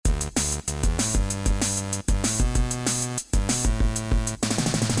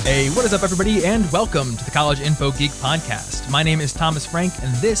Hey, what is up, everybody, and welcome to the College Info Geek Podcast. My name is Thomas Frank,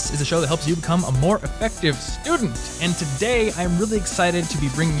 and this is a show that helps you become a more effective student. And today, I'm really excited to be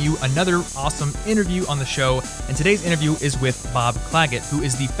bringing you another awesome interview on the show. And today's interview is with Bob Clagett, who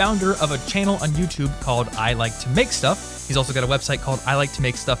is the founder of a channel on YouTube called I Like to Make Stuff. He's also got a website called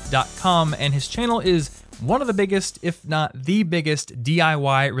iliketomakestuff.com, and his channel is one of the biggest, if not the biggest,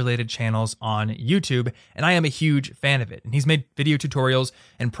 DIY-related channels on YouTube, and I am a huge fan of it. And he's made video tutorials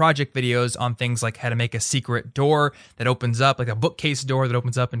and project videos on things like how to make a secret door that opens up, like a bookcase door that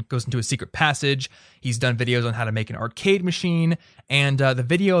opens up and goes into a secret passage. He's done videos on how to make an arcade machine, and the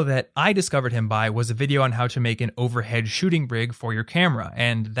video that I discovered him by was a video on how to make an overhead shooting rig for your camera,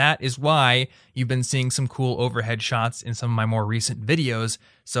 and that is why you've been seeing some cool overhead shots in some of my more recent videos,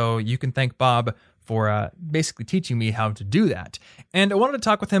 so you can thank Bob for basically teaching me how to do that. And I wanted to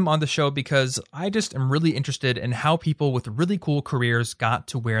talk with him on the show because I just am really interested in how people with really cool careers got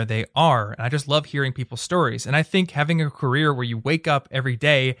to where they are. And I just love hearing people's stories. And I think having a career where you wake up every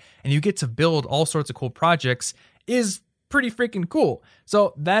day and you get to build all sorts of cool projects is pretty freaking cool.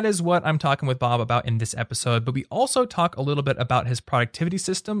 So that is what I'm talking with Bob about in this episode, but we also talk a little bit about his productivity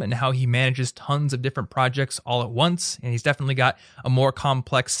system and how he manages tons of different projects all at once, and he's definitely got a more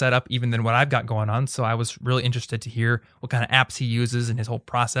complex setup even than what I've got going on, so I was really interested to hear what kind of apps he uses in his whole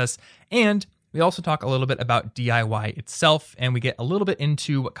process. And we also talk a little bit about DIY itself, and we get a little bit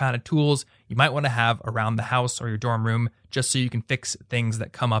into what kind of tools you might want to have around the house or your dorm room just so you can fix things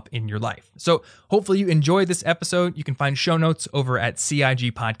that come up in your life. So hopefully you enjoy this episode. You can find show notes over at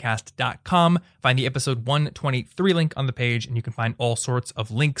cigpodcast.com. Find the episode 123 link on the page, and you can find all sorts of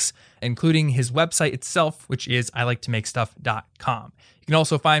links, including his website itself, which is iliketomakestuff.com. You can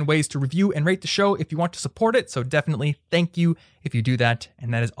also find ways to review and rate the show if you want to support it, so definitely thank you if you do that.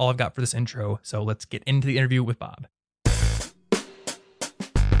 And that is all I've got for this intro, so let's get into the interview with Bob.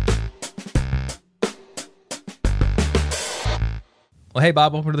 Well, hey,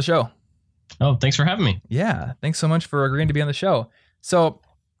 Bob, welcome to the show. Oh, thanks for having me. Yeah, thanks so much for agreeing to be on the show. So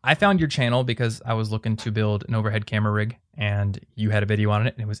I found your channel because I was looking to build an overhead camera rig, and you had a video on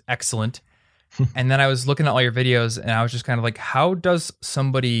it, and it was excellent. And then I was looking at all your videos, and I was just kind of like, how does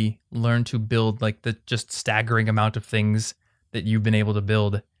somebody learn to build like the just staggering amount of things that you've been able to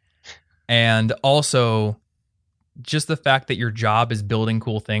build? And also, just the fact that your job is building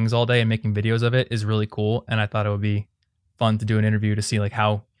cool things all day and making videos of it is really cool. And I thought it would be fun to do an interview to see like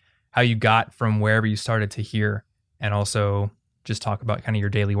how you got from wherever you started to here, and also just talk about kind of your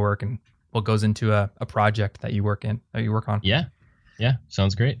daily work and what goes into a project that you work on. Yeah,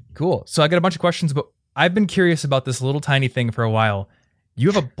 sounds great. Cool. So I got a bunch of questions, but I've been curious about this little tiny thing for a while.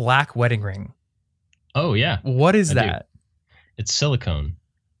 You have a black wedding ring. Oh yeah. What is that? It's silicone.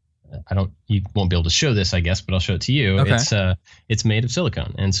 You won't be able to show this, I guess, but I'll show it to you. Okay. It's made of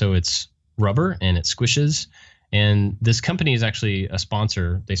silicone, and so it's rubber and it squishes. And this company is actually a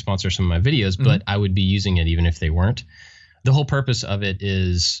sponsor. They sponsor some of my videos, but I would be using it even if they weren't. The whole purpose of it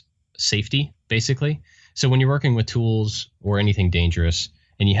is safety, basically. So when you're working with tools or anything dangerous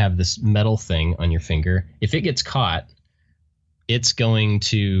and you have this metal thing on your finger, if it gets caught, it's going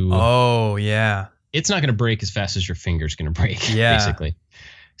to... Oh, yeah. It's not going to break as fast as your finger's going to break, basically.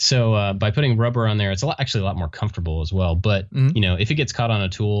 So by putting rubber on there, it's actually a lot more comfortable as well. But, if it gets caught on a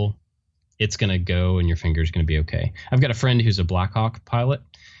tool, it's going to go and your finger's going to be okay. I've got a friend who's a Black Hawk pilot,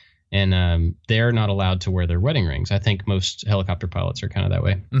 and they're not allowed to wear their wedding rings. I think most helicopter pilots are kind of that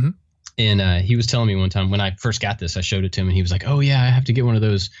way. Mm-hmm. And he was telling me one time when I first got this, I showed it to him, and he was like, "Oh yeah, I have to get one of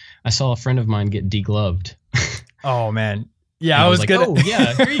those. I saw a friend of mine get degloved." Oh man, yeah, I was like, gonna. "Oh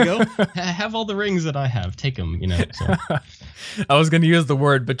yeah, here you go. Have all the rings that I have. Take them." So. I was gonna use the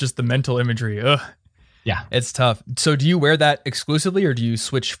word, but just the mental imagery. Ugh. Yeah, it's tough. So do you wear that exclusively, or do you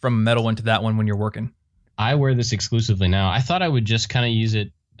switch from metal one to that one when you're working? I wear this exclusively now. I thought I would just kind of use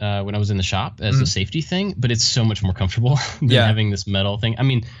it when I was in the shop as a safety thing, but it's so much more comfortable than having this metal thing. I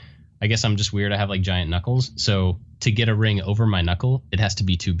mean, I guess I'm just weird. I have like giant knuckles. So to get a ring over my knuckle, it has to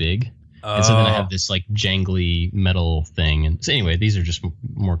be too big. Oh. And so then I have this like jangly metal thing. And so anyway, these are just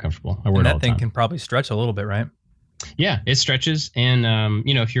more comfortable. I wear it all the time. That thing can probably stretch a little bit, right? Yeah, it stretches. And,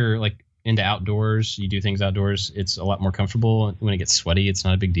 if you're like into outdoors, you do things outdoors, it's a lot more comfortable. When it gets sweaty, it's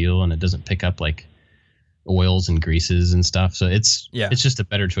not a big deal. And it doesn't pick up like oils and greases and stuff. So it's just a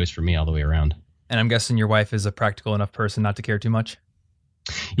better choice for me all the way around. And I'm guessing your wife is a practical enough person not to care too much.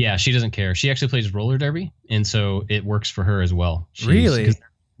 Yeah, she doesn't care. She actually plays roller derby, and so it works for her as well. Really?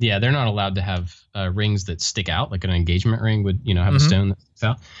 Yeah, they're not allowed to have rings that stick out, like an engagement ring would, have a stone that sticks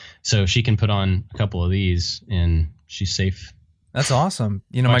out. So she can put on a couple of these, and she's safe. That's awesome.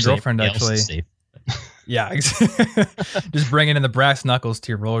 My girlfriend actually. Yeah. Just bringing in the brass knuckles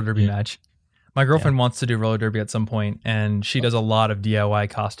to your roller derby match. My girlfriend wants to do roller derby at some point, and she does a lot of DIY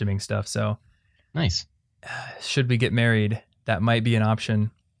costuming stuff. So nice. Should we get married, that might be an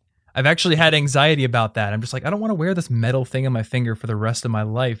option. I've actually had anxiety about that. I'm just like, I don't want to wear this metal thing on my finger for the rest of my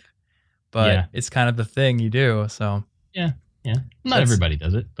life. But it's kind of the thing you do. So yeah. Not everybody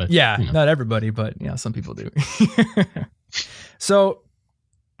does it, but not everybody, but some people do. So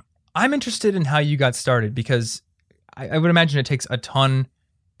I'm interested in how you got started, because I would imagine it takes a ton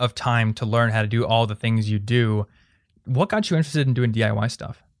of time to learn how to do all the things you do. What got you interested in doing DIY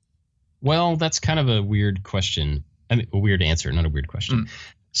stuff? Well, that's kind of a weird question. I mean, a weird answer, not a weird question.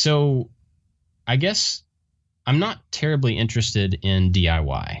 So I guess I'm not terribly interested in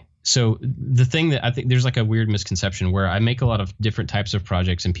DIY. So the thing that I think there's like a weird misconception where I make a lot of different types of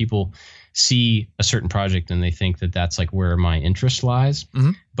projects, and people see a certain project and they think that that's like where my interest lies.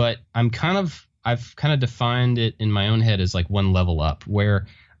 Mm-hmm. But I've kind of defined it in my own head as like one level up, where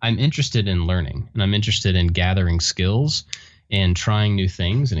I'm interested in learning and I'm interested in gathering skills and trying new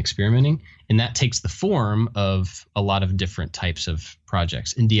things and experimenting. And that takes the form of a lot of different types of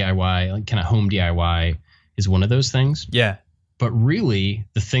projects. In DIY, like kind of home DIY is one of those things. Yeah. But really,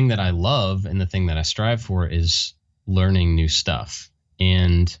 the thing that I love and the thing that I strive for is learning new stuff.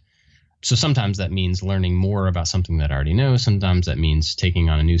 And so sometimes that means learning more about something that I already know. Sometimes that means taking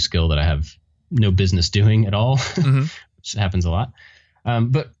on a new skill that I have no business doing at all, which happens a lot.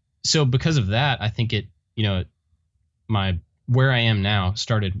 But so because of that, I think where I am now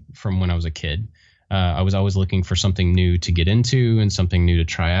started from when I was a kid. I was always looking for something new to get into and something new to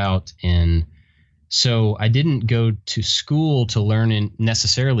try out. And so I didn't go to school to learn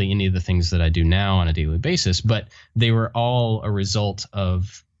necessarily any of the things that I do now on a daily basis, but they were all a result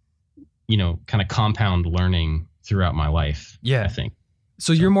of, kind of compound learning throughout my life. Yeah. I think.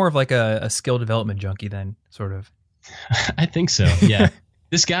 So you're more of like a skill development junkie then, sort of. I think so. Yeah.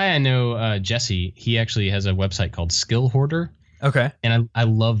 This guy I know, Jesse, he actually has a website called Skill Hoarder. Okay. And I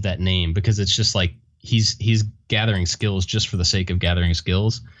love that name because it's just like he's gathering skills just for the sake of gathering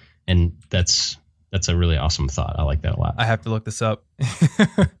skills. And that's a really awesome thought. I like that a lot. I have to look this up.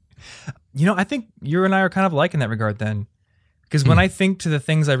 I think you and I are kind of alike in that regard then. Because when I think to the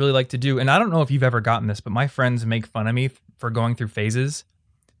things I really like to do, and I don't know if you've ever gotten this, but my friends make fun of me for going through phases.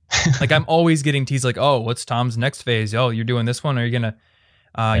 Like I'm always getting teased like, oh, what's Tom's next phase? Oh, you're doing this one, or you're going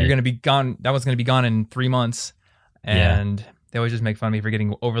to be gone. That one's going to be gone in 3 months. And they always just make fun of me for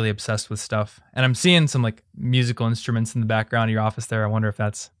getting overly obsessed with stuff. And I'm seeing some like musical instruments in the background of your office there. I wonder if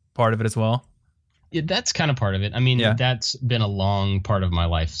that's part of it as well. Yeah, that's kind of part of it. I mean, that's been a long part of my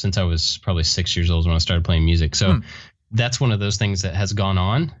life since I was probably 6 years old when I started playing music. So that's one of those things that has gone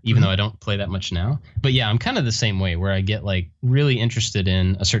on, even though I don't play that much now. But yeah, I'm kind of the same way where I get like really interested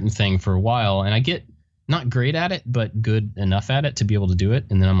in a certain thing for a while and I get not great at it, but good enough at it to be able to do it.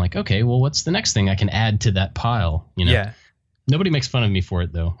 And then I'm like, okay, well, what's the next thing I can add to that pile? Yeah. Nobody makes fun of me for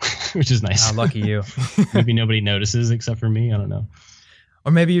it though, which is nice. Oh, lucky you. Maybe nobody notices except for me. I don't know.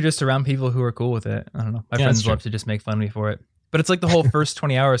 Or maybe you're just around people who are cool with it. I don't know. My friends love to just make fun of me for it. But it's like the whole first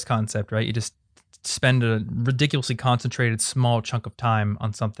 20 hours concept, right? You just spend a ridiculously concentrated small chunk of time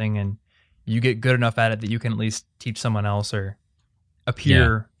on something and you get good enough at it that you can at least teach someone else or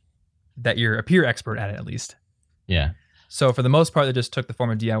appear that you're a peer expert at it at least. Yeah. So for the most part, they just took the form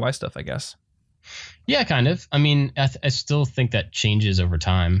of DIY stuff, I guess. Yeah, kind of. I mean, I still think that changes over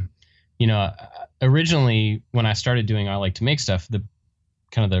time. Originally when I started doing I Like to Make Stuff,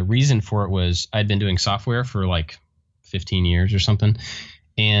 the reason for it was I'd been doing software for like 15 years or something.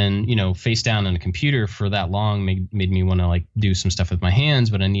 And, face down on a computer for that long made me want to like do some stuff with my hands,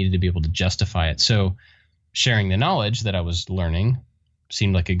 but I needed to be able to justify it. So sharing the knowledge that I was learning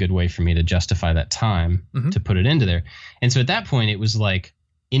seemed like a good way for me to justify that time to put it into there. And so at that point, it was like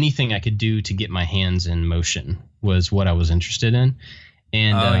anything I could do to get my hands in motion was what I was interested in.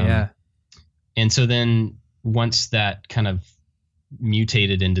 And, and so then once that kind of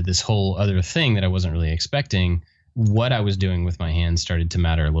mutated into this whole other thing that I wasn't really expecting, what I was doing with my hands started to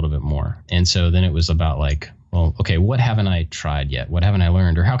matter a little bit more. And so then it was about like, well, okay, what haven't I tried yet? What haven't I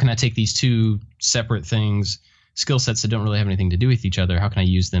learned? Or how can I take these two separate things, skill sets that don't really have anything to do with each other? How can I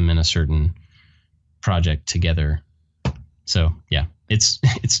use them in a certain project together? So yeah, it's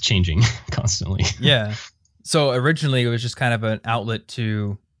changing constantly. Yeah. So originally it was just kind of an outlet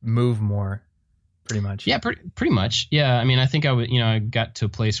to move more, pretty much. Yeah, pretty much. Yeah. I mean, I think I got to a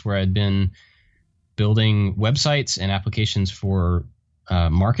place where I'd been building websites and applications for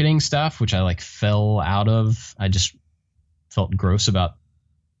marketing stuff, which I like fell out of. I just felt gross about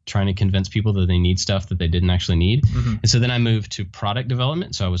trying to convince people that they need stuff that they didn't actually need. And so then I moved to product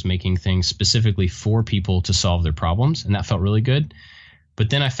development. So I was making things specifically for people to solve their problems, and that felt really good. But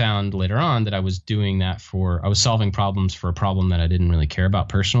then I found later on that I was doing that I was solving problems for a problem that I didn't really care about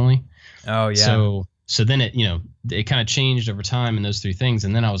personally. Oh yeah. So then it kind of changed over time in those three things.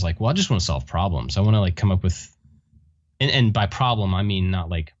 And then I was like, well, I just want to solve problems. I want to like come up with, and by problem, I mean, not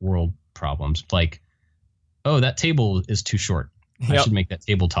like world problems, like, oh, that table is too short. I should make that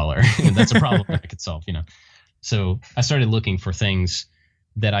table taller. That's a problem that I could solve, So I started looking for things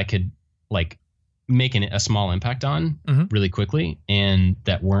that I could like make a small impact on really quickly, and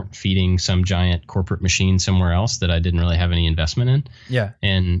that weren't feeding some giant corporate machine somewhere else that I didn't really have any investment in. Yeah.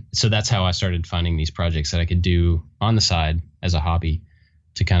 And so that's how I started finding these projects that I could do on the side as a hobby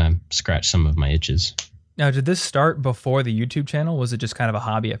to kind of scratch some of my itches. Now, did this start before the YouTube channel? Was it just kind of a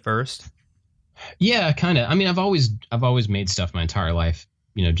hobby at first? Yeah, kind of. I mean, I've always made stuff my entire life,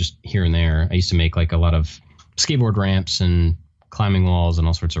 just here and there. I used to make like a lot of skateboard ramps and climbing walls and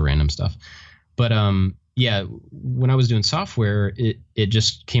all sorts of random stuff. But yeah, when I was doing software, it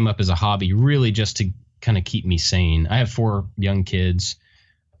just came up as a hobby, really just to kind of keep me sane. I have 4 young kids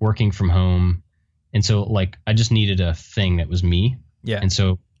working from home, and so like I just needed a thing that was me. Yeah. And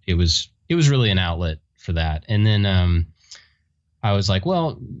so it was really an outlet for that. And then I was like,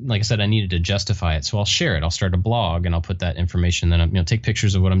 well, like I said, I needed to justify it, so I'll share it. I'll start a blog and I'll put that information. Then I'll take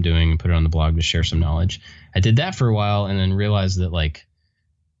pictures of what I'm doing and put it on the blog to share some knowledge. I did that for a while, and then realized that like,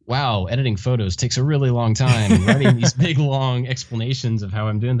 wow, editing photos takes a really long time. And writing these big, long explanations of how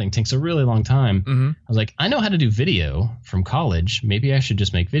I'm doing things takes a really long time. I was like, I know how to do video from college. Maybe I should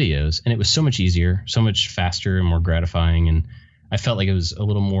just make videos. And it was so much easier, so much faster and more gratifying. And I felt like it was a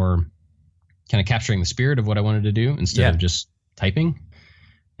little more kind of capturing the spirit of what I wanted to do instead of just typing.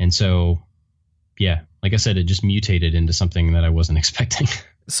 And so, yeah, like I said, it just mutated into something that I wasn't expecting.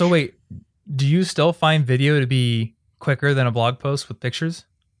 So wait, do you still find video to be quicker than a blog post with pictures?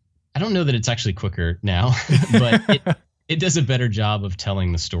 I don't know that it's actually quicker now, but it does a better job of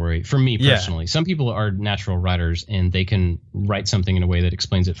telling the story for me personally. Some people are natural writers and they can write something in a way that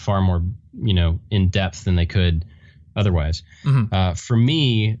explains it far more, in depth than they could otherwise. For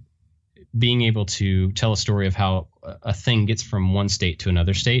me, being able to tell a story of how a thing gets from one state to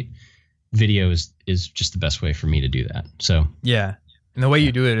another state, video is just the best way for me to do that. So yeah, and the way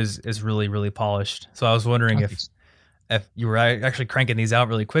you do it is really, really polished. So I was wondering if you were actually cranking these out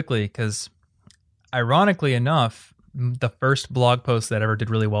really quickly, because ironically enough, the first blog post that ever did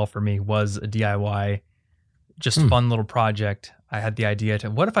really well for me was a DIY, just fun little project. I had the idea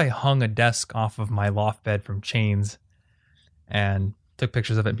what if I hung a desk off of my loft bed from chains, and took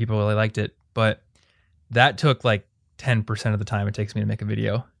pictures of it and people really liked it. But that took like 10% of the time it takes me to make a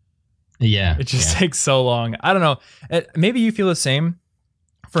video. Yeah. It just takes so long. I don't know. Maybe you feel the same.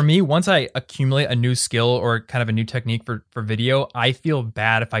 For me, once I accumulate a new skill or kind of a new technique for video, I feel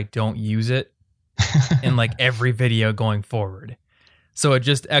bad if I don't use it in like every video going forward. So it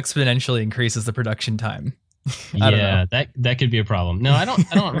just exponentially increases the production time. Yeah, that could be a problem. No, I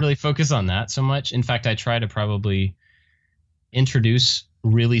don't really focus on that so much. In fact, I try to probably introduce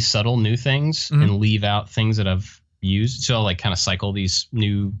really subtle new things and leave out things that I've used. So I'll like kind of cycle these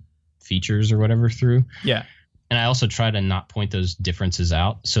new features or whatever through. Yeah. And I also try to not point those differences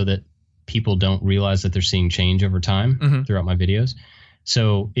out so that people don't realize that they're seeing change over time throughout my videos.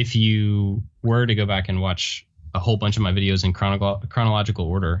 So if you were to go back and watch a whole bunch of my videos in chronological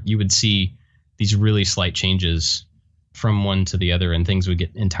order, you would see these really slight changes from one to the other, and things would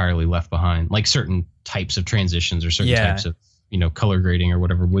get entirely left behind. Like certain types of transitions or certain types of, color grading or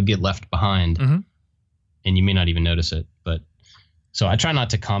whatever would get left behind, and you may not even notice it. But so I try not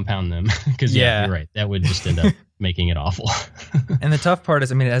to compound them because you're right. That would just end up making it awful. And the tough part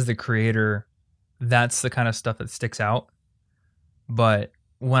is, as the creator, that's the kind of stuff that sticks out. But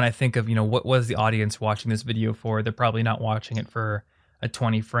when I think of, what was the audience watching this video for? They're probably not watching it for a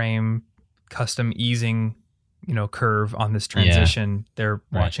 20 frame custom easing, curve on this transition. They're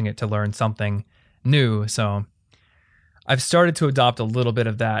watching it to learn something new. So I've started to adopt a little bit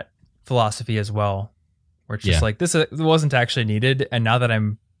of that philosophy as well, where it's just like, this wasn't actually needed. And now that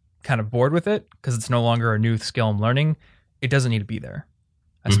I'm kind of bored with it, because it's no longer a new skill I'm learning, it doesn't need to be there,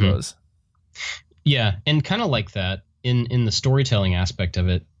 I suppose. Yeah. And kind of like that in the storytelling aspect of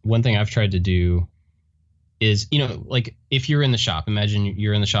it, one thing I've tried to do is, like if you're in the shop, imagine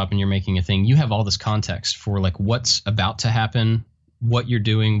you're in the shop and you're making a thing, you have all this context for like what's about to happen, what you're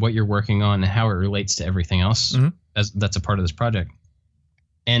doing, what you're working on, and how it relates to everything else that's a part of this project.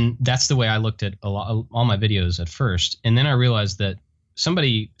 And that's the way I looked at all my videos at first. And then I realized that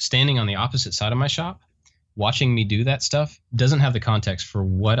somebody standing on the opposite side of my shop watching me do that stuff doesn't have the context for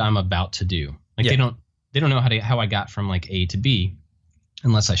what I'm about to do. Like they don't know how I got from like A to B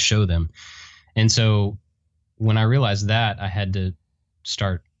unless I show them. And so when I realized that, I had to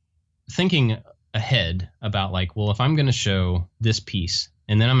start thinking ahead about like, well, if I'm going to show this piece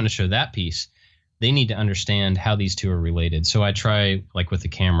and then I'm going to show that piece, they need to understand how these two are related. So I try, like with the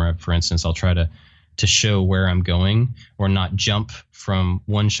camera, for instance, I'll try to show where I'm going or not jump from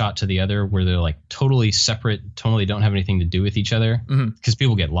one shot to the other where they're like totally separate, totally don't have anything to do with each other, because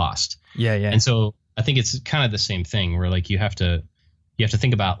people get lost. Yeah. And so I think it's kind of the same thing where like you have to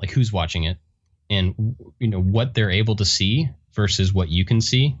think about like who's watching it and, you know, what they're able to see versus what you can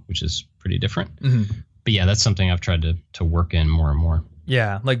see, which is pretty different. But yeah, that's something I've tried to work in more and more.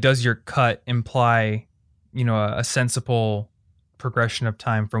 Yeah. Like, does your cut imply, you know, a sensible progression of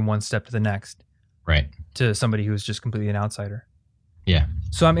time from one step to the next? Right. To somebody who's just completely an outsider. Yeah.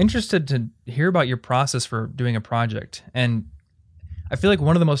 So I'm interested to hear about your process for doing a project. And I feel like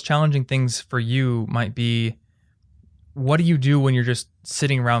one of the most challenging things for you might be, what do you do when you're just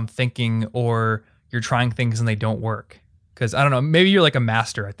sitting around thinking or you're trying things and they don't work? Because I don't know, maybe you're like a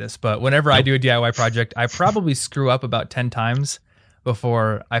master at this, but whenever I do a DIY project, I probably screw up about 10 times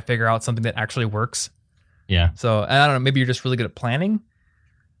before I figure out something that actually works. Yeah. So I don't know, maybe you're just really good at planning.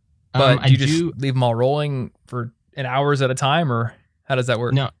 But do you just leave them all rolling for an hours at a time, or how does that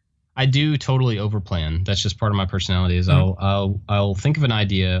work? No, I do totally overplan. That's just part of my personality. Is I'll think of an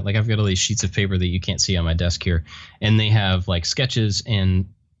idea. Like I've got all these sheets of paper that you can't see on my desk here, and they have like sketches, and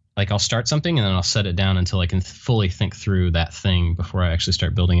like I'll start something and then I'll set it down until I can fully think through that thing before I actually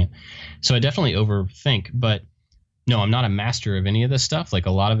start building it. So I definitely overthink, but no, I'm not a master of any of this stuff. Like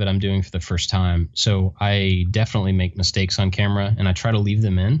a lot of it I'm doing for the first time. So I definitely make mistakes on camera and I try to leave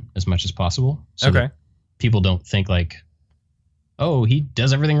them in as much as possible. So that people don't think like, oh, he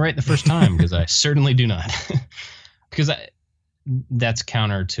does everything right the first time, because I certainly do not. Because that's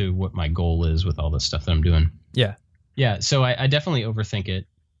counter to what my goal is with all this stuff that I'm doing. Yeah. Yeah. So I definitely overthink it.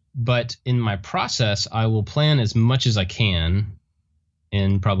 But in my process, I will plan as much as I can,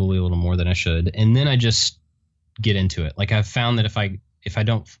 and probably a little more than I should. And then I just get into it. Like I've found that if I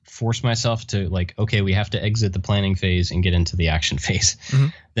don't force myself to like, okay, we have to exit the planning phase and get into the action phase,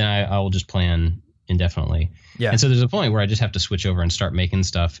 then I will just plan indefinitely. Yeah. And so there's a point where I just have to switch over and start making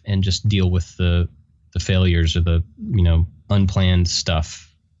stuff and just deal with the failures or the, you know, unplanned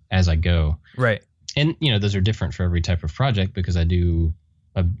stuff as I go. Right. And, you know, those are different for every type of project because I do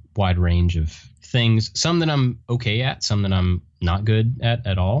a wide range of things, some that I'm okay at, some that I'm not good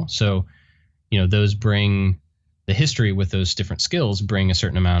at all. So, you know, those bring the history with those different skills bring a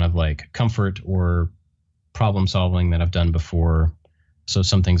certain amount of like comfort or problem solving that I've done before. So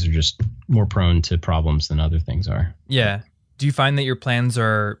some things are just more prone to problems than other things are. Yeah. Do you find that your plans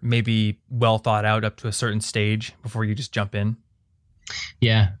are maybe well thought out up to a certain stage before you just jump in?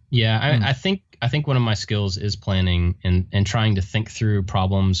 Yeah. I think one of my skills is planning and trying to think through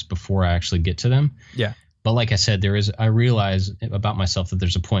problems before I actually get to them. Yeah. But like I said, I realize about myself that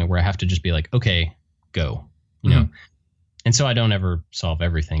there's a point where I have to just be like, okay, go, you know? And so I don't ever solve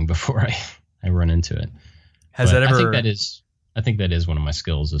everything before I run into it. I think that is one of my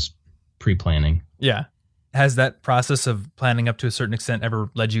skills is pre-planning. Yeah. Has that process of planning up to a certain extent ever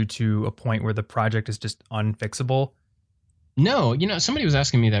led you to a point where the project is just unfixable? No, you know, somebody was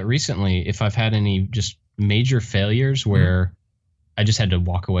asking me that recently, if I've had any just major failures where I just had to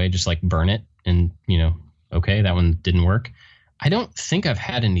walk away, just like burn it and, you know, okay, that one didn't work. I don't think I've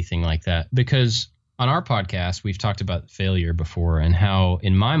had anything like that because on our podcast, we've talked about failure before and how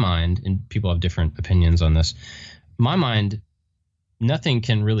in my mind, and people have different opinions on this, my mind, nothing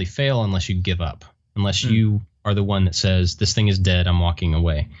can really fail unless you give up, unless you are the one that says this thing is dead, I'm walking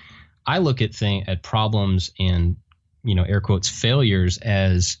away. I look at problems and, you know, air quotes, failures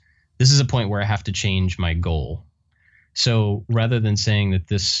as this is a point where I have to change my goal. So rather than saying that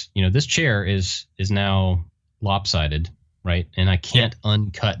this chair is now lopsided, right? And I can't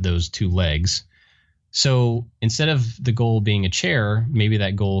uncut those two legs. So instead of the goal being a chair, maybe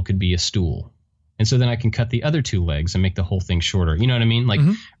that goal could be a stool. And so then I can cut the other two legs and make the whole thing shorter. You know what I mean? Like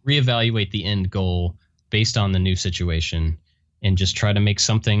reevaluate the end goal based on the new situation and just try to make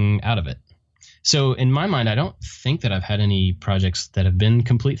something out of it. So in my mind, I don't think that I've had any projects that have been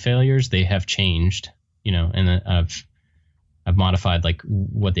complete failures. They have changed, you know, and I've modified like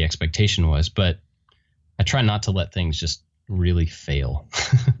what the expectation was, but I try not to let things just really fail.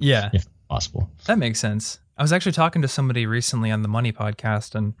 Yeah. If possible. That makes sense. I was actually talking to somebody recently on the Money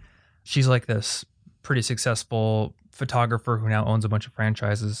podcast, and she's like this pretty successful photographer who now owns a bunch of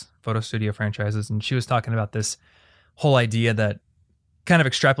franchises, photo studio franchises. And she was talking about this whole idea that kind of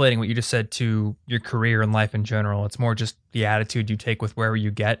extrapolating what you just said to your career and life in general, it's more just the attitude you take with wherever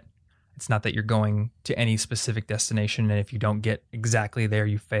you get. It's not that you're going to any specific destination, and if you don't get exactly there,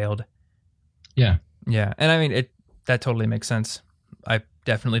 you failed. Yeah. Yeah. And I mean, that totally makes sense. I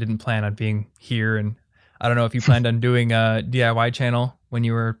definitely didn't plan on being here. And I don't know if you planned on doing a DIY channel when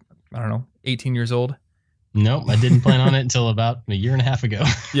you were, 18 years old. Nope. I didn't plan on it until about a year and a half ago.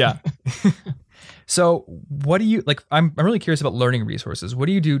 Yeah. So what do you like? I'm really curious about learning resources. What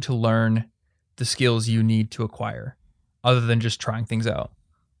do you do to learn the skills you need to acquire other than just trying things out?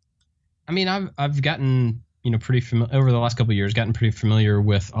 I mean, I've gotten, pretty familiar over the last couple of years, gotten pretty familiar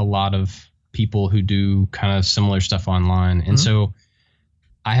with a lot of people who do kind of similar stuff online. And so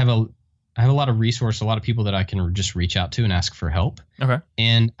I have a lot of resource, a lot of people that I can just reach out to and ask for help. Okay.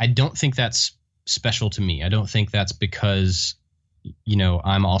 And I don't think that's special to me. I don't think that's because,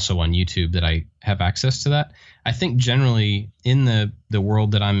 I'm also on YouTube that I have access to that. I think generally in the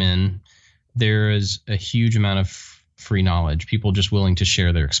world that I'm in, there is a huge amount of free knowledge, people just willing to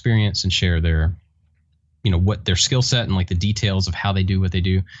share their experience and share their, what their skill set and like the details of how they do what they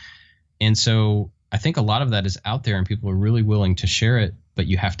do. And so I think a lot of that is out there and people are really willing to share it, but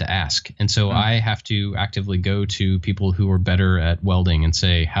you have to ask. And so I have to actively go to people who are better at welding and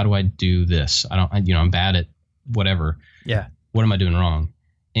say, how do I do this? I'm bad at whatever. Yeah. What am I doing wrong?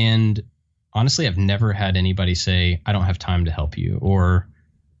 And honestly, I've never had anybody say, I don't have time to help you, or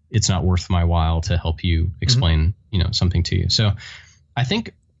it's not worth my while to help you explain, something to you. So I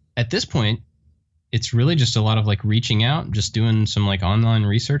think at this point, it's really just a lot of like reaching out, just doing some like online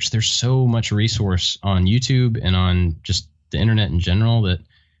research. There's so much resource on YouTube and on just the internet in general that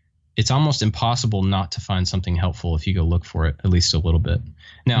it's almost impossible not to find something helpful if you go look for it at least a little bit.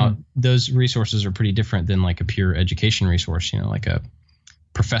 Now, those resources are pretty different than like a pure education resource, like a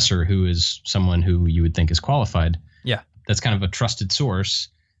professor who is someone who you would think is qualified. Yeah. That's kind of a trusted source.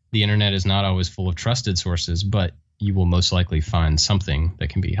 The internet is not always full of trusted sources, but you will most likely find something that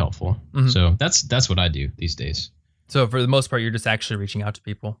can be helpful. So that's what I do these days. So for the most part, you're just actually reaching out to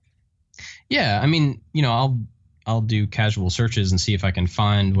people. Yeah. I mean, I'll do casual searches and see if I can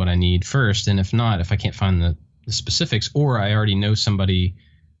find what I need first. And if not, if I can't find the specifics, or I already know somebody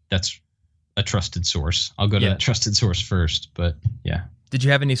that's a trusted source, I'll go to that trusted source first. But yeah. Did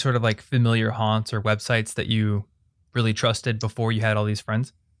you have any sort of like familiar haunts or websites that you really trusted before you had all these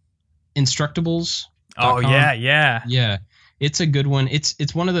friends? Instructables. Oh, yeah. Yeah. It's a good one.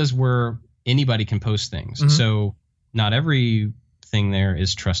 It's one of those where anybody can post things. So not everything there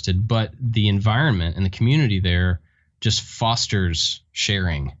is trusted, but the environment and the community there just fosters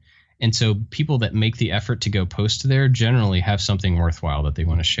sharing. And so people that make the effort to go post there generally have something worthwhile that they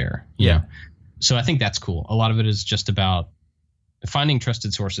want to share. Yeah. So I think that's cool. A lot of it is just about finding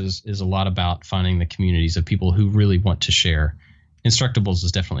trusted sources, is a lot about finding the communities of people who really want to share. Instructables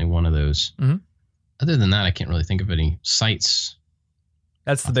is definitely one of those. Other than that, I can't really think of any sites.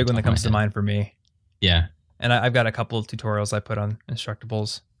 That's the big one that comes to mind for me. Yeah. And I've got a couple of tutorials I put on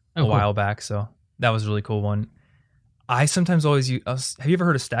Instructables a while back. So that was a really cool one. I sometimes always use, have you ever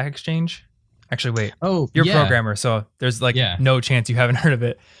heard of Stack Exchange? Actually, wait. Oh, you're a programmer, so there's like no chance you haven't heard of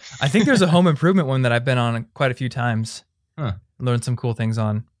it. I think there's a home improvement one that I've been on quite a few times. Learned some cool things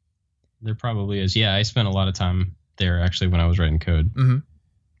on. There probably is. Yeah, I spent a lot of time there actually when I was writing code.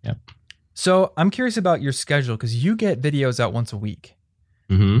 Yep. So I'm curious about your schedule, because you get videos out once a week.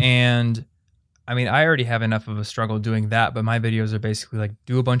 And I mean, I already have enough of a struggle doing that, but my videos are basically like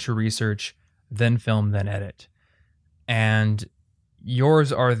do a bunch of research, then film, then edit. And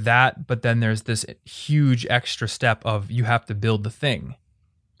yours are that, but then there's this huge extra step of you have to build the thing.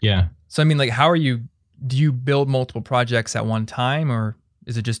 Yeah. So I mean, like, do you build multiple projects at one time, or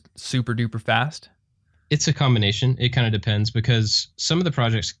is it just super duper fast? It's a combination. It kind of depends, because some of the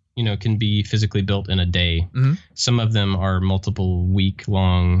projects, can be physically built in a day. Some of them are multiple week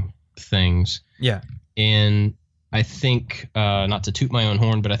long things. Yeah. And I think, not to toot my own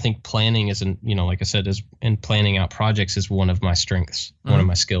horn, but I think planning isn't, like I said, and planning out projects is one of my strengths, one of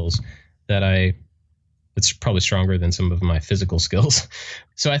my skills it's probably stronger than some of my physical skills.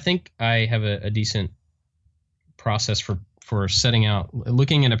 So I think I have a decent process for setting out,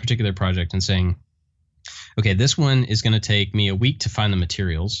 looking at a particular project and saying, okay, this one is going to take me a week to find the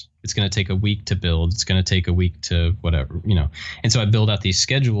materials. It's going to take a week to build. It's going to take a week to whatever, And so I build out these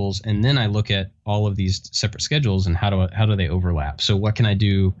schedules, and then I look at all of these separate schedules and how do they overlap? So what can I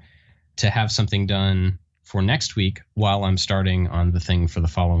do to have something done for next week while I'm starting on the thing for the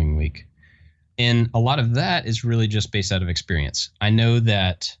following week? And a lot of that is really just based out of experience. I know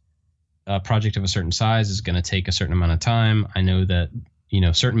that a project of a certain size is going to take a certain amount of time. I know that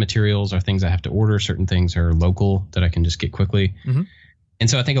certain materials are things I have to order. Certain things are local that I can just get quickly. And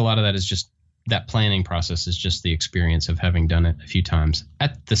so I think a lot of that is just that planning process is just the experience of having done it a few times.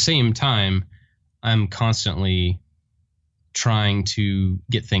 At the same time, I'm constantly trying to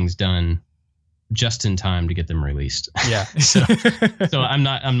get things done just in time to get them released. Yeah. so I'm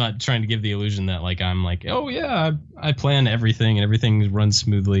not trying to give the illusion that like I'm like, oh yeah, I plan everything and everything runs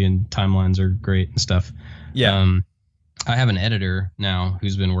smoothly and timelines are great and stuff. Yeah. I have an editor now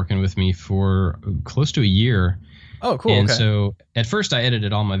who's been working with me for close to a year. Oh, cool. And okay. so at first I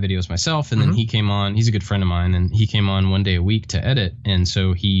edited all my videos myself, and then he came on. He's a good friend of mine, and he came on one day a week to edit. And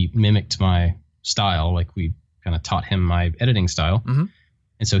so he mimicked my style, like we kind of taught him my editing style.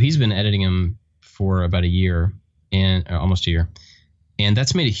 And so he's been editing them for about a year and almost a year. And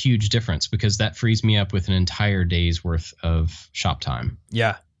that's made a huge difference because that frees me up with an entire day's worth of shop time.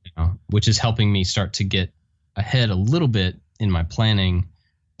 Yeah. Which is helping me start to get ahead a little bit in my planning.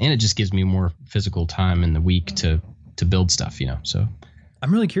 And it just gives me more physical time in the week to build stuff, So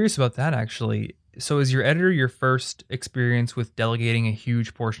I'm really curious about that, actually. So is your editor your first experience with delegating a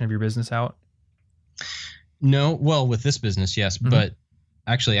huge portion of your business out? No. Well, with this business, yes. But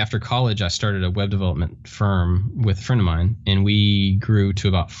actually, after college, I started a web development firm with a friend of mine, and we grew to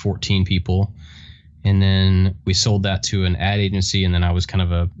about 14 people. And then we sold that to an ad agency, and then I was kind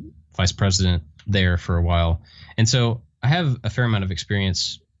of a vice president there for a while. And so I have a fair amount of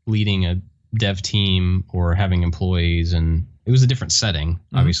experience leading a dev team or having employees, and it was a different setting,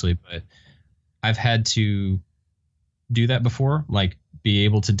 obviously, but I've had to do that before, like be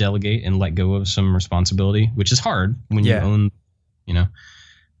able to delegate and let go of some responsibility, which is hard when you own,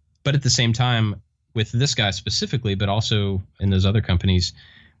 but at the same time with this guy specifically, but also in those other companies,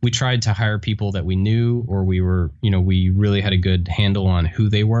 we tried to hire people that we knew, or we were, we really had a good handle on who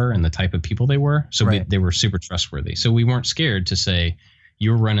they were and the type of people they were. So they were super trustworthy. So we weren't scared to say,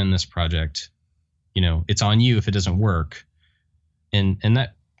 you're running this project, it's on you if it doesn't work. And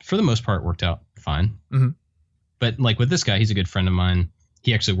that for the most part worked out fine. But like with this guy, he's a good friend of mine.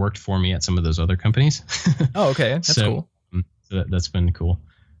 He actually worked for me at some of those other companies. Oh, okay. That's cool. So that's been cool.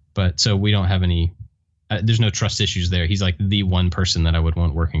 But so we don't have any, there's no trust issues there. He's like the one person that I would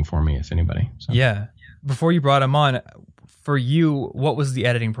want working for me, if anybody. So. Yeah. Before you brought him on, for you, what was the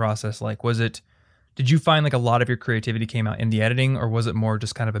editing process like? Did you find like a lot of your creativity came out in the editing, or was it more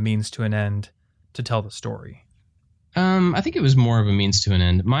just kind of a means to an end to tell the story? I think it was more of a means to an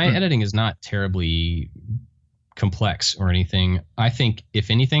end. My editing is not terribly complex or anything. I think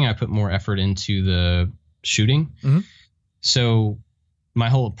if anything, I put more effort into the shooting. So my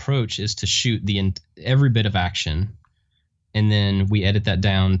whole approach is to shoot every bit of action, and then we edit that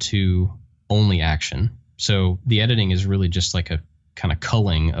down to only action. So the editing is really just like a kind of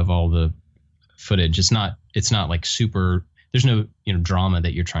culling of all the footage. It's not like super, there's no, drama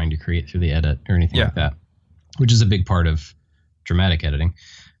that you're trying to create through the edit or anything like that, which is a big part of dramatic editing.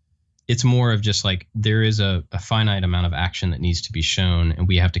 It's more of just like there is a finite amount of action that needs to be shown, and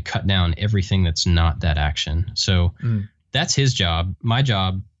we have to cut down everything that's not that action. So that's his job. My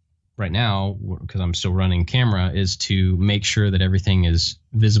job right now, because I'm still running camera, is to make sure that everything is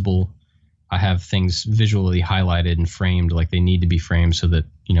visible. I have things visually highlighted and framed like they need to be framed so that,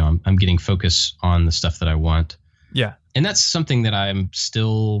 I'm getting focus on the stuff that I want. Yeah. And that's something that I'm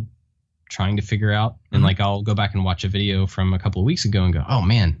still trying to figure out. And like, I'll go back and watch a video from a couple of weeks ago and go, oh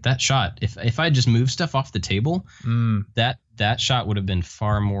man, that shot, if I just moved stuff off the table, that shot would have been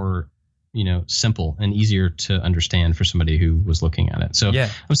far more, simple and easier to understand for somebody who was looking at it. So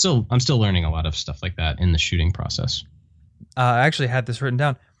I'm still learning a lot of stuff like that in the shooting process. I actually had this written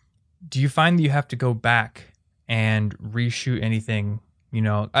down. Do you find that you have to go back and reshoot anything?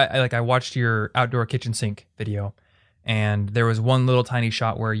 I watched your outdoor kitchen sink video, and there was one little tiny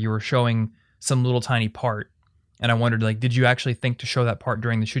shot where you were showing some little tiny part. And I wondered, like, did you actually think to show that part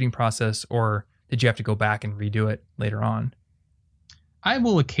during the shooting process, or did you have to go back and redo it later on? I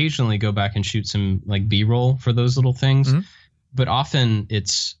will occasionally go back and shoot some like B-roll for those little things, but often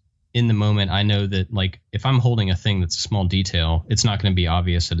it's in the moment. I know that like if I'm holding a thing that's a small detail, it's not going to be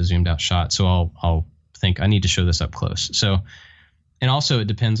obvious at a zoomed out shot. So I'll think I need to show this up close. So, and also it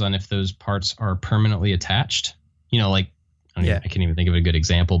depends on if those parts are permanently attached. I can't even think of a good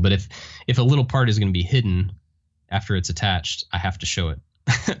example, but if a little part is going to be hidden after it's attached, I have to show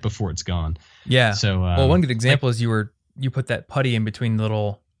it before it's gone. Yeah. So, one good example is you put that putty in between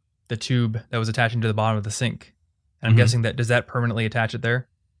the tube that was attaching to the bottom of the sink. And I'm guessing does that permanently attach it there?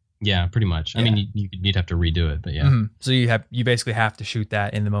 Yeah, pretty much. Yeah. I mean, you'd have to redo it, but yeah. So you basically have to shoot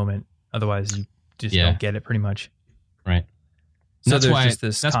that in the moment. Otherwise you just don't get it pretty much. Right. So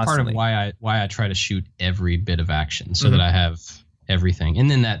that's part of why I try to shoot every bit of action so that I have everything. And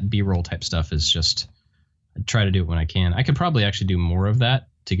then that B-roll type stuff is just I try to do it when I can. I could probably actually do more of that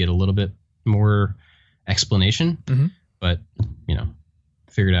to get a little bit more explanation, but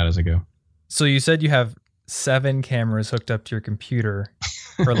figure it out as I go. So you said you have 7 cameras hooked up to your computer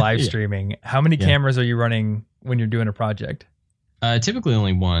for live streaming. How many cameras are you running when you're doing a project? Typically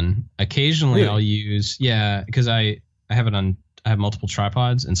only one. Occasionally I'll use, because I have multiple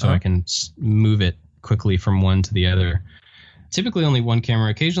tripods, and so I can move it quickly from one to the other. Typically only one camera.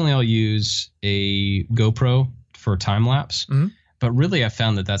 Occasionally I'll use a GoPro for time lapse, but really I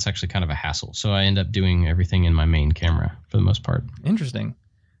found that that's actually kind of a hassle. So I end up doing everything in my main camera for the most part. Interesting.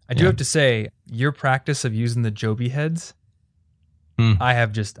 I do have to say, your practice of using the Joby heads,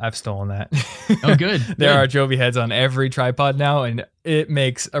 I've stolen that. Oh, good. There are Joby heads on every tripod now, and it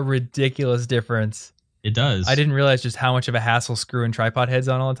makes a ridiculous difference. It does. I didn't realize just how much of a hassle screwing tripod heads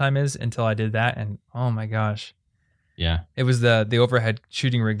on all the time is until I did that, and oh my gosh. Yeah. It was the overhead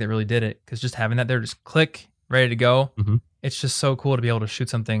shooting rig that really did it, because just having that there, just click, ready to go. It's just so cool to be able to shoot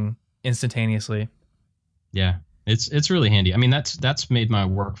something instantaneously. Yeah. It's really handy. I mean, that's made my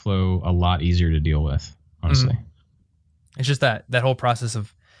workflow a lot easier to deal with, honestly. It's just that whole process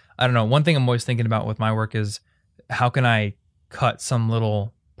of, I don't know, one thing I'm always thinking about with my work is how can I cut some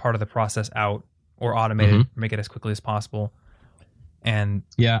little part of the process out or automate it, make it as quickly as possible. And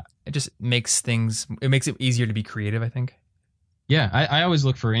it just makes it easier to be creative, I think. Yeah, I always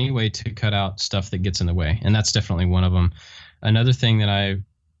look for any way to cut out stuff that gets in the way, and that's definitely one of them. Another thing that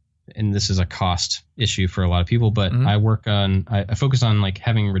and this is a cost issue for a lot of people, but I focus on like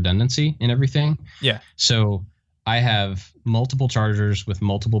having redundancy in everything. Yeah. So I have multiple chargers with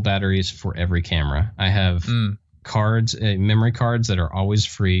multiple batteries for every camera. I have cards, memory cards that are always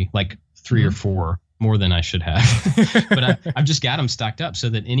free, like 3 or 4 more than I should have. But I've just got them stocked up so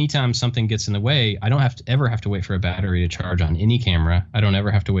that anytime something gets in the way, I don't ever have to wait for a battery to charge on any camera. I don't ever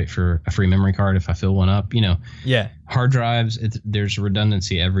have to wait for a free memory card if I fill one up. Hard drives, there's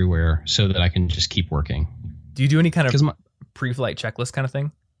redundancy everywhere so that I can just keep working. Do you do any kind of pre-flight checklist kind of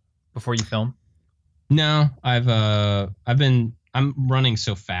thing before you film? No, I'm running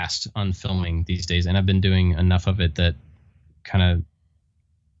so fast on filming these days, and I've been doing enough of it that kind of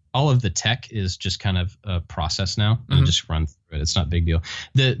all of the tech is just kind of a process now. I just run through it. It's not a big deal.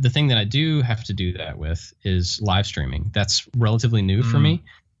 The thing that I do have to do that with is live streaming. That's relatively new for me.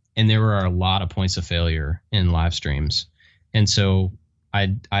 And there are a lot of points of failure in live streams. And so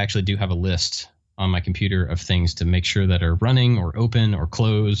I actually do have a list on my computer of things to make sure that are running or open or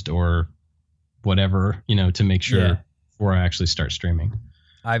closed or whatever, to make sure before I actually start streaming.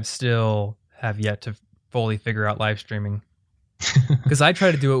 I've still have yet to fully figure out live streaming. Because I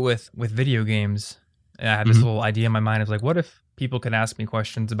try to do it with video games, and I have this little idea in my mind of like, what if people could ask me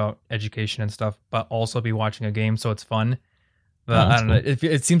questions about education and stuff, but also be watching a game, so it's fun. But I don't know.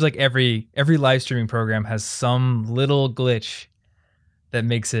 It seems like every live streaming program has some little glitch that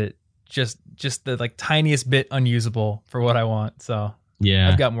makes it just the like tiniest bit unusable for what I want. So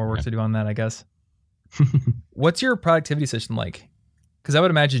I've got more work to do on that, I guess. What's your productivity system like? Because I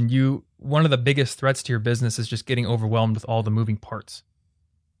would imagine one of the biggest threats to your business is just getting overwhelmed with all the moving parts.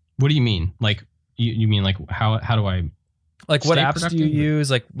 What do you mean? Like, you mean like how do I? Like, what apps do you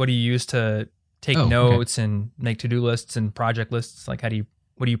use? Like, what do you use to take notes and make to-do lists and project lists? Like,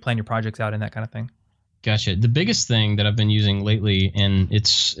 what do you plan your projects out in, that kind of thing? Gotcha. The biggest thing that I've been using lately, and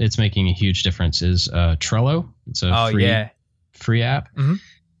it's making a huge difference, is Trello. It's a free app.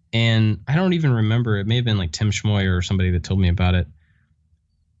 And I don't even remember. It may have been like Tim Schmoyer or somebody that told me about it.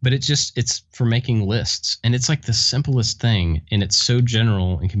 But it's for making lists, and it's like the simplest thing, and it's so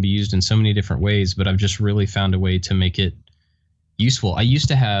general and can be used in so many different ways, but I've just really found a way to make it useful. I used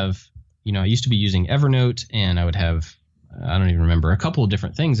to be using Evernote, and I would have, I don't even remember, a couple of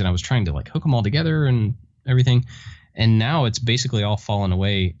different things, and I was trying to like hook them all together and everything. And now it's basically all fallen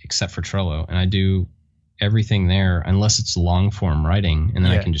away except for Trello, and I do everything there unless it's long form writing, and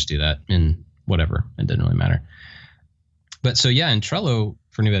then I can just do that in whatever. It doesn't really matter. But so in Trello,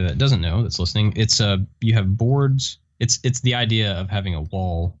 for anybody that doesn't know, that's listening, it's you have boards. It's the idea of having a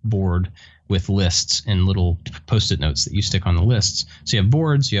wall board with lists and little Post-it notes that you stick on the lists. So you have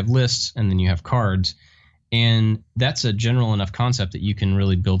boards, you have lists, and then you have cards. And that's a general enough concept that you can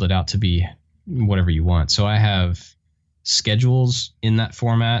really build it out to be whatever you want. So I have schedules in that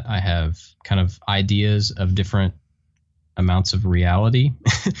format. I have kind of ideas of different amounts of reality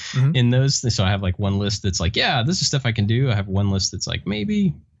in those. So I have like one list that's like, this is stuff I can do. I have one list that's like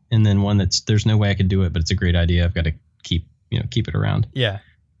maybe, and then one that's there's no way I could do it, but it's a great idea. I've got to keep it around. Yeah.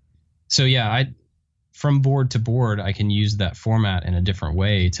 So from board to board, I can use that format in a different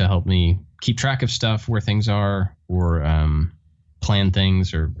way to help me keep track of stuff, where things are, or plan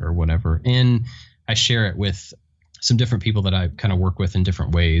things or whatever. And I share it with some different people that I kind of work with in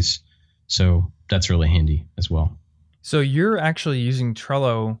different ways. So that's really handy as well. So you're actually using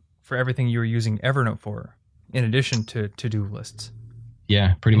Trello for everything you were using Evernote for, in addition to to-do lists.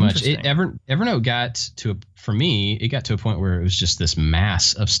 Yeah, pretty much. Evernote for me, it got to a point where it was just this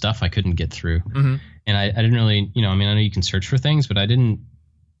mass of stuff I couldn't get through. Mm-hmm. And I didn't really, I know you can search for things, but I didn't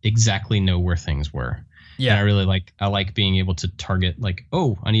exactly know where things were. Yeah. And I really like being able to target like,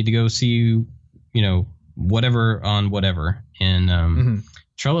 oh, I need to go see, whatever on whatever. And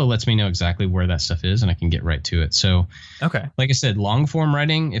Trello lets me know exactly where that stuff is and I can get right to it. So, okay. Like I said, long form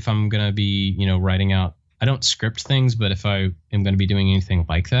writing, if I'm going to be, writing out, I don't script things, but if I am going to be doing anything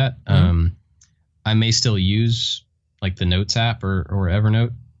like that, I may still use like the Notes app or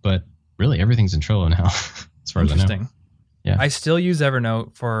Evernote, but really everything's in Trello now, as far as I know. Interesting. Yeah. I still use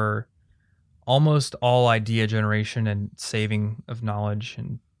Evernote for almost all idea generation and saving of knowledge.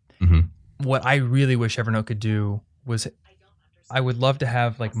 And what I really wish Evernote could do was I would love to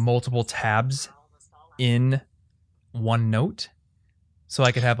have like multiple tabs in OneNote. So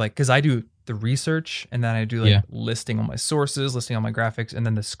I could have like, because I do the research and then I do like listing all my sources, listing all my graphics, and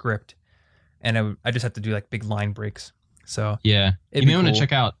then the script. And I just have to do like big line breaks. So yeah, you may want to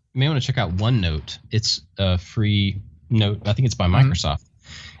check out OneNote. It's a free note. I think it's by Microsoft,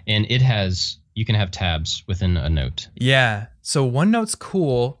 and you can have tabs within a note. Yeah. So OneNote's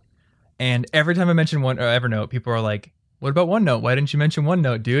cool. And every time I mention Evernote, people are like, what about OneNote? Why didn't you mention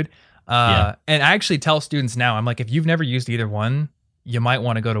OneNote, dude? And I actually tell students now, I'm like, if you've never used either one, you might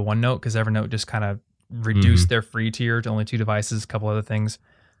want to go to OneNote because Evernote just kind of reduced their free tier to only 2 devices, a couple other things.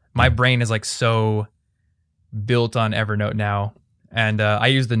 My brain is like so built on Evernote now. And I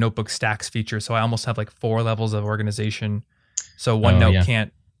use the notebook stacks feature. So I almost have like 4 levels of organization. So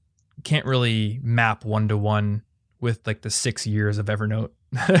OneNote can't really map one-to-one with like the 6 years of Evernote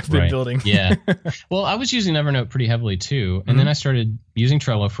I've been building. Yeah. Well, I was using Evernote pretty heavily too. And then I started using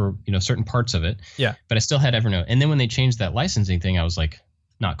Trello for, certain parts of it. Yeah. But I still had Evernote. And then when they changed that licensing thing, I was like,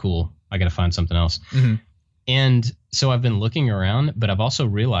 not cool. I got to find something else. And so I've been looking around, but I've also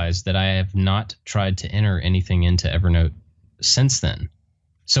realized that I have not tried to enter anything into Evernote since then.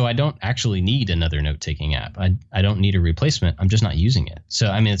 So I don't actually need another note-taking app. I don't need a replacement. I'm just not using it. So,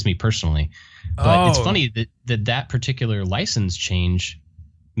 I mean, it's me personally. But it's funny that particular license change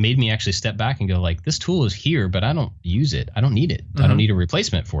made me actually step back and go like, this tool is here, but I don't use it. I don't need it. I don't need a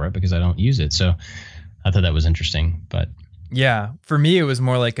replacement for it because I don't use it. So I thought that was interesting. But yeah, for me, it was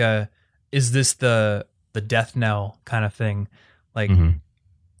more like is this the death knell kind of thing? Like,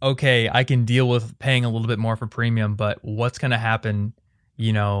 okay, I can deal with paying a little bit more for premium, but what's going to happen,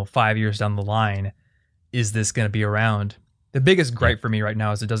 5 years down the line? Is this going to be around? The biggest gripe for me right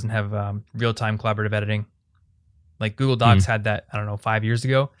now is it doesn't have real-time collaborative editing. Like Google Docs had that, I don't know, 5 years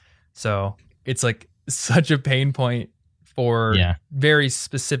ago. So it's like such a pain point for very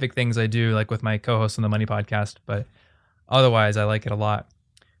specific things I do, like with my co-host on the Money Podcast. But otherwise, I like it a lot.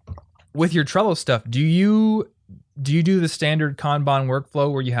 With your Trello stuff, do you do the standard Kanban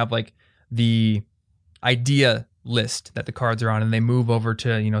workflow where you have like the idea list that the cards are on and they move over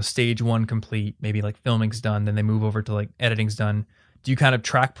to, stage 1 complete, maybe like filming's done, then they move over to like editing's done. Do you kind of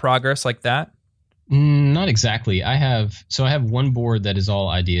track progress like that? Not exactly. I have one board that is all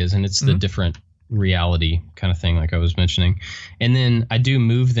ideas and it's the different reality kind of thing like I was mentioning. And then I do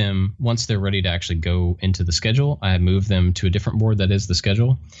move them once they're ready to actually go into the schedule. I move them to a different board that is the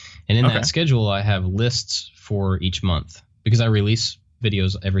schedule. And in that schedule, I have lists for each month because I release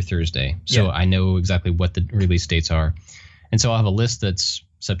videos every Thursday. So I know exactly what the release dates are. And so I'll have a list that's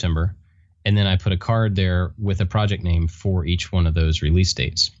September. And then I put a card there with a project name for each one of those release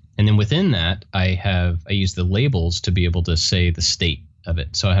dates. And then within that, I use the labels to be able to say the state of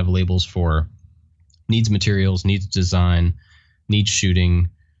it. So I have labels for needs materials, needs design, needs shooting,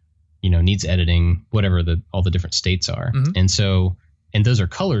 needs editing, whatever all the different states are. And those are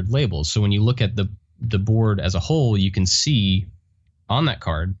colored labels. So when you look at the board as a whole, you can see on that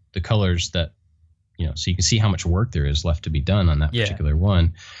card the colors that, so you can see how much work there is left to be done on that particular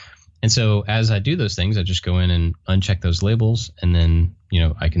one. And so as I do those things, I just go in and uncheck those labels and then,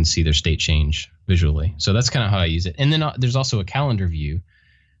 I can see their state change visually. So that's kind of how I use it. And then there's also a calendar view.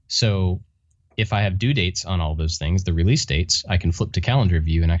 So if I have due dates on all those things, the release dates, I can flip to calendar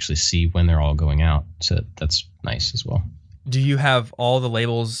view and actually see when they're all going out. So that's nice as well. Do you have all the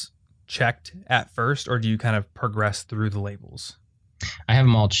labels checked at first or do you kind of progress through the labels? I have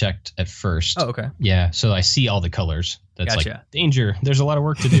them all checked at first. Oh, okay. Yeah, so I see all the colors. That's like danger. There's a lot of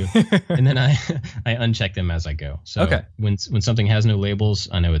work to do, and then I uncheck them as I go. So when something has no labels,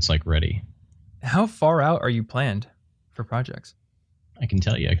 I know it's like ready. How far out are you planned for projects? I can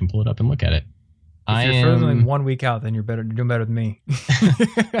tell you. I can pull it up and look at it. If you're further than 1 week out, then you're doing better than me.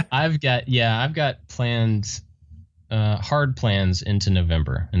 I've got plans, hard plans into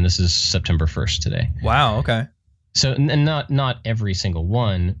November, and this is September 1st today. Wow. Okay. So, and not every single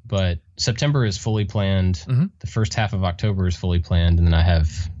one, but September is fully planned. Mm-hmm. The first half of October is fully planned, and then I have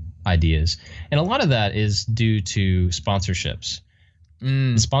ideas. And a lot of that is due to sponsorships.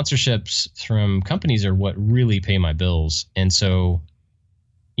 The sponsorships from companies are what really pay my bills. And so,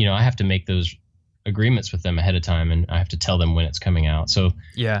 I have to make those agreements with them ahead of time, and I have to tell them when it's coming out. So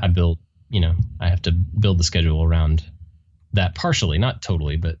I have to build the schedule around that partially, not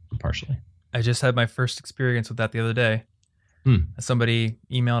totally, but partially. I just had my first experience with that the other day. Somebody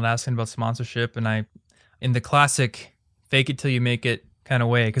emailed asking about sponsorship, and I, in the classic fake it till you make it kind of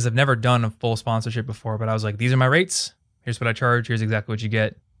way, because I've never done a full sponsorship before, but I was like, these are my rates. Here's what I charge. Here's exactly what you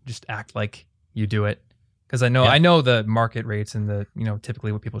get. Just act like you do it. Because I know the market rates and the,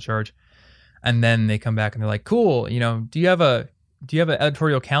 typically what people charge. And then they come back and they're like, cool, do you have an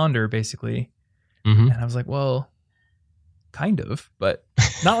editorial calendar basically? Mm-hmm. And I was like, well, kind of, but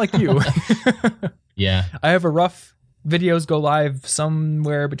not like you. Yeah. I have a rough videos go live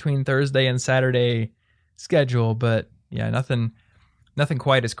somewhere between Thursday and Saturday schedule, but yeah, nothing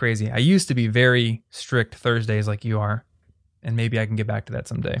quite as crazy. I used to be very strict Thursdays like you are, and maybe I can get back to that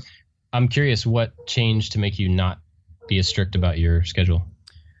someday. I'm curious what changed to make you not be as strict about your schedule.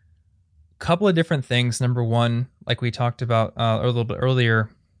 Couple of different things. Number one, like we talked about a little bit earlier,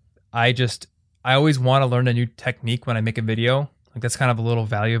 I always want to learn a new technique when I make a video. Like that's kind of a little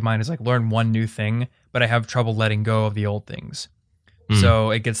value of mine, is like learn one new thing, but I have trouble letting go of the old things.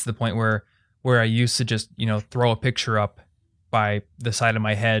 So it gets to the point where I used to just, throw a picture up by the side of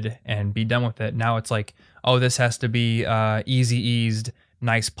my head and be done with it. Now it's like, oh, this has to be easy eased,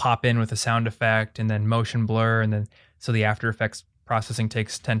 nice pop in with a sound effect, and then motion blur, and then so the After Effects processing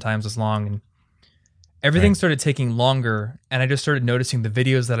takes 10 times as long, and everything started taking longer. And I just started noticing the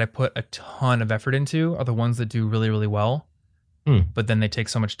videos that I put a ton of effort into are the ones that do really, really well. But then they take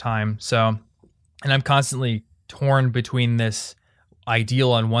so much time. So, and I'm constantly torn between this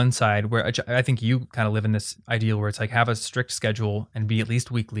ideal on one side, where I think you kind of live in this ideal where it's like have a strict schedule and be at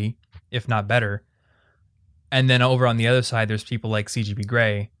least weekly, if not better. And then over on the other side, there's people like CGP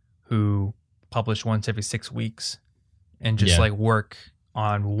Grey who publish once every 6 weeks and just like work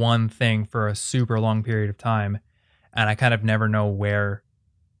on one thing for a super long period of time. And I kind of never know where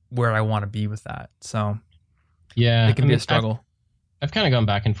I want to be with that. So yeah, it can be a struggle. I've kind of gone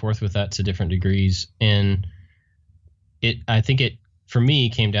back and forth with that to different degrees. And I think it, for me,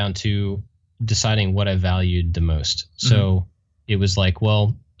 came down to deciding what I valued the most. So it was like,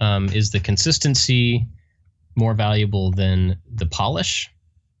 well, is the consistency more valuable than the polish?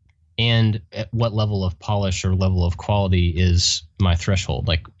 And at what level of polish or level of quality is my threshold?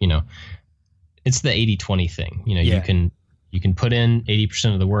 Like, it's the 80-20 thing. You can put in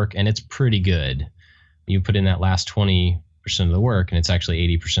 80% of the work and it's pretty good. You put in that last 20% of the work and it's actually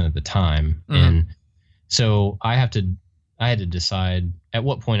 80% of the time. And so I had to decide at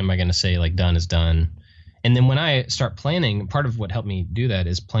what point am I going to say like done is done. And then when I start planning, part of what helped me do that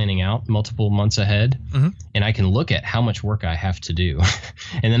is planning out multiple months ahead. And I can look at how much work I have to do.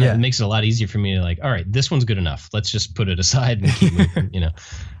 And then it makes it a lot easier for me to like, all right, this one's good enough. Let's just put it aside and keep moving,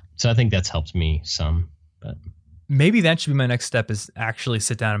 So I think that's helped me some. But maybe that should be my next step, is actually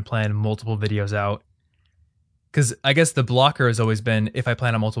sit down and plan multiple videos out. Because I guess the blocker has always been, if I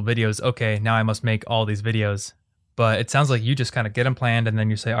plan on multiple videos, okay, now I must make all these videos. But it sounds like you just kind of get them planned and then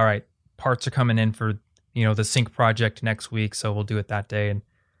you say, all right, parts are coming in for, the sync project next week, so we'll do it that day, and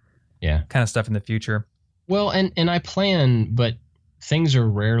kind of stuff in the future. Well, and I plan, but things are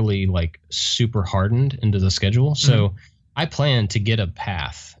rarely like super hardened into the schedule. So I plan to get a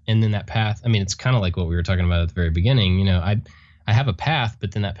path, and then that path, I mean, it's kind of like what we were talking about at the very beginning. I have a path,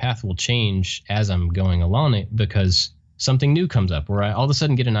 but then that path will change as I'm going along it, because something new comes up where I all of a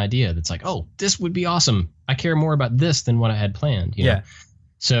sudden get an idea that's like, oh, this would be awesome. I care more about this than what I had planned. You know?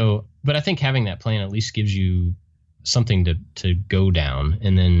 So, but I think having that plan at least gives you something to go down,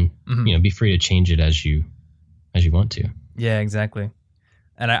 and then, be free to change it as you want to. Yeah, exactly.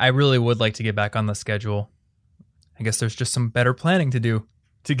 And I really would like to get back on the schedule. I guess there's just some better planning to do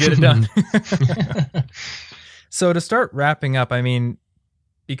to get it done. So to start wrapping up, I mean,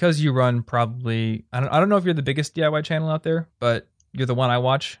 because you run probably, I don't know if you're the biggest DIY channel out there, but you're the one I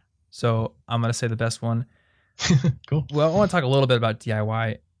watch. So I'm going to say the best one. Cool. Well, I want to talk a little bit about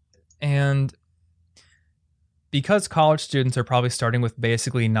DIY. And because college students are probably starting with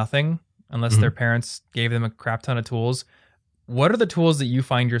basically nothing, unless their parents gave them a crap ton of tools, what are the tools that you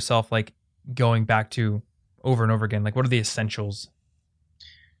find yourself like going back to over and over again? Like, what are the essentials?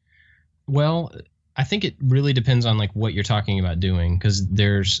 Well, I think it really depends on like what you're talking about doing, because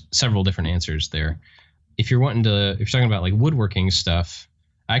there's several different answers there. If you're talking about like woodworking stuff,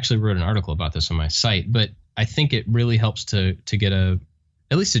 I actually wrote an article about this on my site, but I think it really helps to get at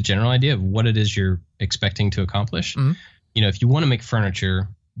least a general idea of what it is you're expecting to accomplish. Mm-hmm. You know, if you want to make furniture,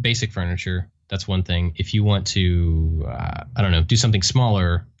 basic furniture, that's one thing. If you want to, do something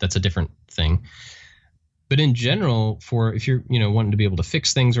smaller, that's a different thing. But in general, if you're, wanting to be able to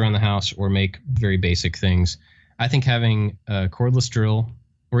fix things around the house or make very basic things, I think having a cordless drill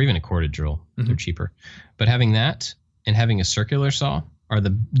or even a corded drill, mm-hmm. they're cheaper, but having that and having a circular saw are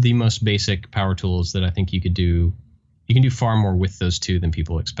the most basic power tools that I think you could do. You can do far more with those two than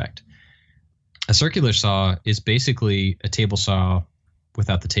people expect. A circular saw is basically a table saw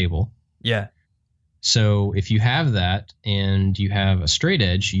without the table. Yeah. So if you have that and you have a straight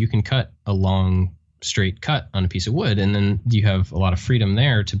edge, you can cut a long straight cut on a piece of wood, and then you have a lot of freedom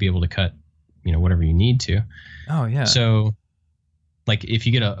there to be able to cut, whatever you need to. Oh yeah. So like if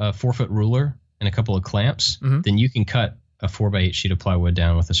you get a 4-foot ruler and a couple of clamps, mm-hmm. then you can cut a 4x8 sheet of plywood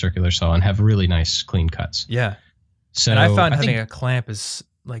down with a circular saw and have really nice clean cuts. Yeah. So and I found having a clamp is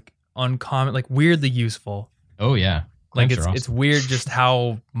like uncommon, like weirdly useful. Oh yeah. Clamps like it's weird just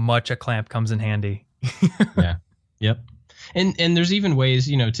how much a clamp comes in handy. Yeah. Yep. And there's even ways,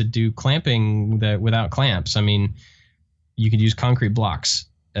 to do clamping that without clamps. I mean, you could use concrete blocks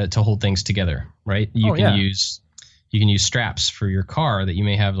to hold things together, right? You can use straps for your car that you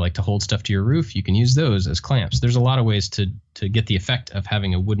may have like to hold stuff to your roof. You can use those as clamps. There's a lot of ways to get the effect of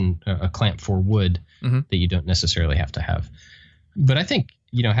having a clamp for wood mm-hmm. that you don't necessarily have to have. But I think,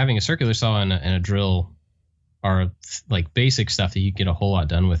 having a circular saw and a drill are like basic stuff that you get a whole lot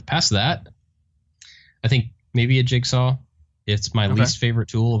done with. Past that, I think maybe a jigsaw. It's my least favorite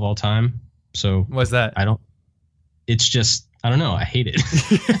tool of all time. So what's that? I don't know. I hate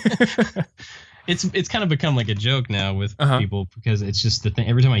it. It's kind of become like a joke now with people because it's just the thing.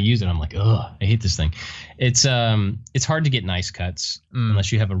 Every time I use it, I'm like, ugh, I hate this thing. It's hard to get nice cuts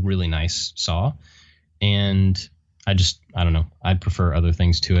unless you have a really nice saw. And I don't know. I prefer other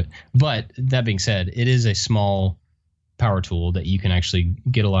things to it. But that being said, it is a small power tool that you can actually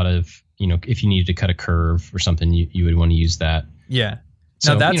get a lot of, if you needed to cut a curve or something, you would want to use that. Yeah.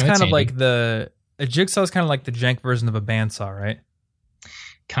 So, now that's kind of like a jigsaw is kind of like the jank version of a bandsaw, right?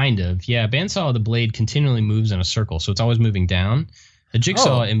 Kind of. Yeah. Bandsaw, the blade continually moves in a circle. So it's always moving down. A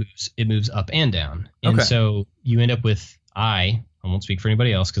jigsaw, it moves up and down. And so you end up with, I won't speak for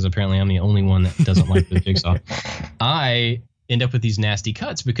anybody else because apparently I'm the only one that doesn't like the jigsaw. I end up with these nasty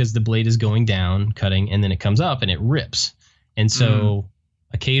cuts because the blade is going down, cutting, and then it comes up and it rips. And so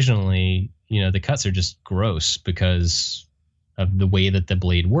occasionally, the cuts are just gross because of the way that the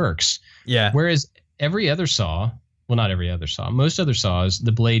blade works. Yeah. Whereas every other saw, well, not every other saw, most other saws,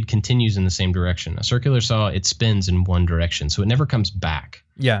 the blade continues in the same direction. A circular saw, it spins in one direction, so it never comes back.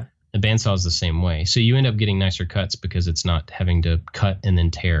 Yeah. The bandsaw is the same way. So you end up getting nicer cuts because it's not having to cut and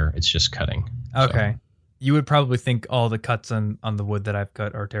then tear. It's just cutting. Okay. So. You would probably think all the cuts on the wood that I've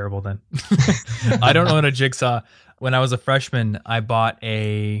cut are terrible then. I don't own a jigsaw. When I was a freshman, I bought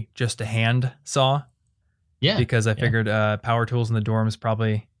just a hand saw. Yeah. Because I figured power tools in the dorms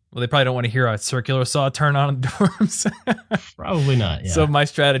they probably don't want to hear a circular saw turn on in the dorms. Probably not, yeah. So my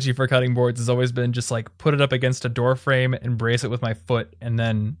strategy for cutting boards has always been just like put it up against a door frame and brace it with my foot and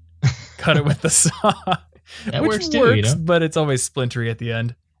then cut it with the saw. That works too, but it's always splintery at the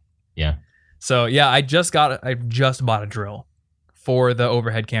end. Yeah. So yeah, I just bought a drill for the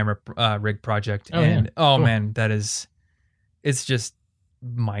overhead camera rig project. Man, it's just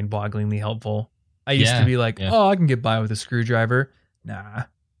mind-bogglingly helpful. I used to be like, I can get by with a screwdriver. Nah.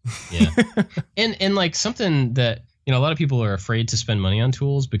 Yeah. and like something that, a lot of people are afraid to spend money on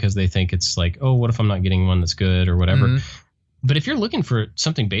tools because they think it's like, oh, what if I'm not getting one that's good or whatever. Mm-hmm. But if you're looking for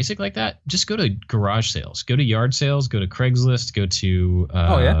something basic like that, just go to garage sales, go to yard sales, go to Craigslist, go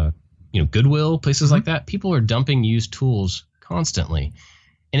to, Goodwill, places like that. People are dumping used tools constantly.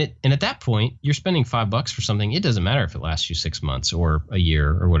 And at that point, you're spending $5 for something. It doesn't matter if it lasts you 6 months or a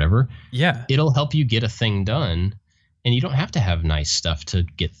year or whatever. Yeah. It'll help you get a thing done. And you don't have to have nice stuff to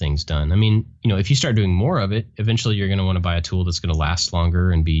get things done. I mean, if you start doing more of it, eventually you're going to want to buy a tool that's going to last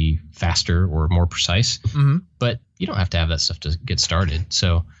longer and be faster or more precise. Mm-hmm. But you don't have to have that stuff to get started.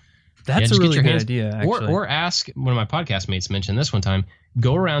 So that's a really good idea, actually. Or ask, one of my podcast mates mentioned this one time,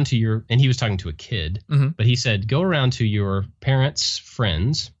 go around to and he was talking to a kid, but he said, go around to your parents'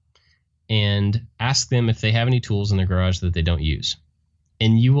 friends and ask them if they have any tools in their garage that they don't use.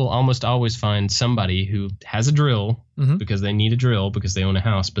 And you will almost always find somebody who has a drill because they need a drill because they own a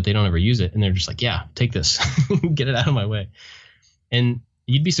house, but they don't ever use it. And they're just like, yeah, take this, get it out of my way. And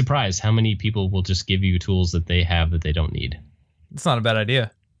you'd be surprised how many people will just give you tools that they have that they don't need. It's not a bad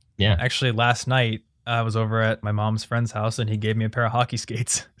idea. Yeah. Actually, last night I was over at my mom's friend's house and he gave me a pair of hockey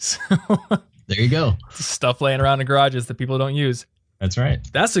skates. So there you go. Stuff laying around in garages that people don't use. That's right.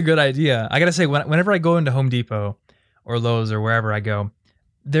 That's a good idea. I got to say, whenever I go into Home Depot or Lowe's or wherever I go,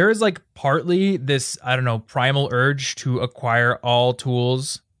 there is like partly this, I don't know, primal urge to acquire all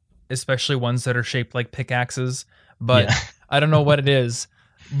tools, especially ones that are shaped like pickaxes. But yeah. I don't know what it is.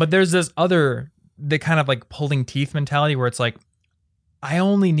 But there's this other, the kind of like pulling teeth mentality where it's like, I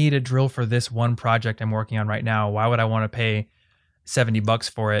only need a drill for this one project I'm working on right now. Why would I want to pay $70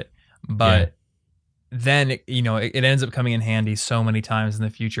 for it? But then, it ends up coming in handy so many times in the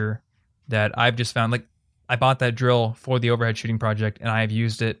future that I've just found, like, I bought that drill for the overhead shooting project and I've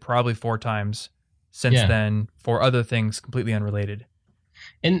used it probably 4 times since then for other things completely unrelated.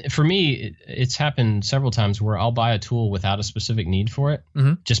 And for me, it's happened several times where I'll buy a tool without a specific need for it,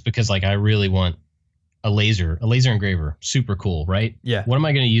 just because like I really want a laser engraver. Super cool, right? Yeah. What am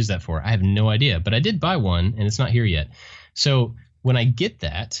I going to use that for? I have no idea, but I did buy one and it's not here yet. So when I get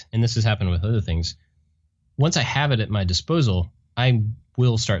that, and this has happened with other things, once I have it at my disposal, I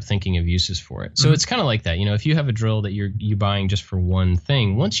will start thinking of uses for it. So it's kind of like that. If you have a drill that you're buying just for one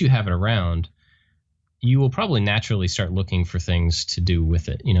thing, once you have it around, you will probably naturally start looking for things to do with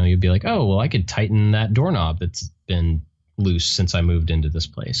it. You'll be like, oh, well, I could tighten that doorknob that's been loose since I moved into this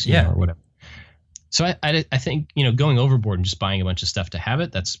place, or whatever. So I think, going overboard and just buying a bunch of stuff to have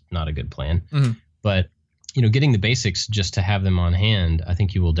it, that's not a good plan. But, getting the basics just to have them on hand, I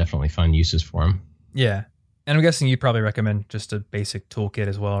think you will definitely find uses for them. Yeah. And I'm guessing you'd probably recommend just a basic toolkit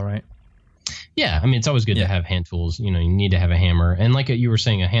as well, right? Yeah. I mean, it's always good to have hand tools. You need to have a hammer. And like you were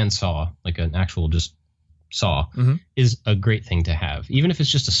saying, a hand saw, like an actual just saw, is a great thing to have, even if it's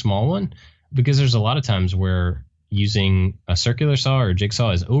just a small one, because there's a lot of times where using a circular saw or a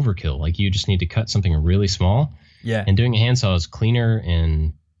jigsaw is overkill. Like you just need to cut something really small. Yeah. And doing a hand saw is cleaner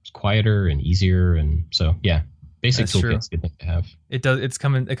and quieter and easier. And so, basic toolkit's a good thing to have. It does. It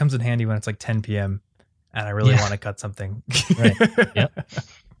comes in handy when it's like 10 p.m. and I really want to cut something. Right. Yep.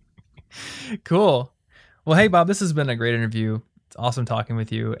 Cool. Well, hey, Bob, this has been a great interview. It's awesome talking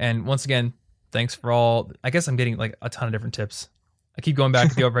with you. And once again, thanks for all. I guess I'm getting like a ton of different tips. I keep going back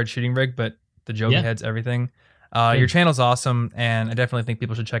to the overhead shooting rig, but the Joby head's everything. Your channel's awesome, and I definitely think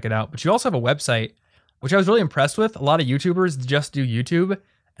people should check it out. But you also have a website, which I was really impressed with. A lot of YouTubers just do YouTube,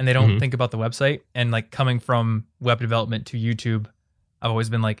 and they don't think about the website. And like coming from web development to YouTube, I've always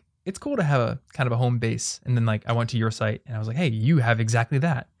been like, it's cool to have a kind of a home base. And then like I went to your site, and I was like, hey, you have exactly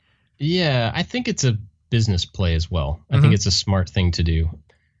that. Yeah, I think it's a business play as well. I think it's a smart thing to do.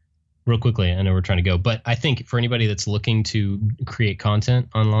 Real quickly, I know we're trying to go, but I think for anybody that's looking to create content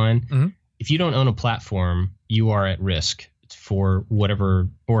online, if you don't own a platform, you are at risk for whatever,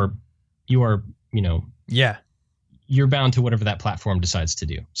 or you are, you're bound to whatever that platform decides to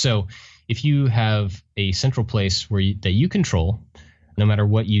do. So if you have a central place that you control, no matter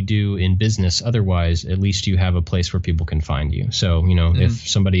what you do in business, otherwise, at least you have a place where people can find you. So, if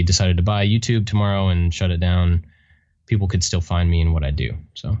somebody decided to buy YouTube tomorrow and shut it down, people could still find me in what I do.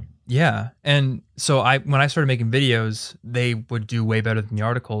 So. Yeah. And so when I started making videos, they would do way better than the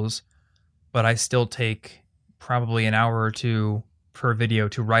articles, but I still take probably an hour or 2 per video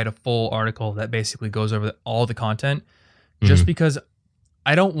to write a full article that basically goes over all the content, just because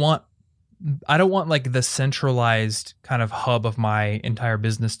I don't want like the centralized kind of hub of my entire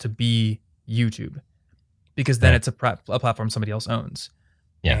business to be YouTube, because then it's a platform somebody else owns.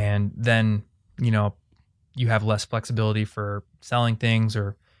 Yeah. And then, you have less flexibility for selling things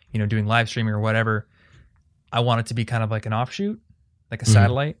or, doing live streaming or whatever. I want it to be kind of like an offshoot, like a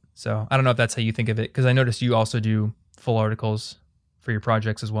satellite. So I don't know if that's how you think of it, because I noticed you also do full articles for your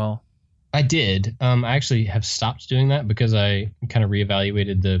projects as well. I did. I actually have stopped doing that because I kind of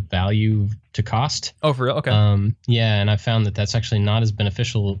reevaluated the value to cost. Oh, for real? Okay. And I found that that's actually not as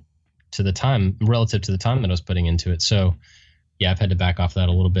beneficial to the time, relative to the time that I was putting into it. So I've had to back off that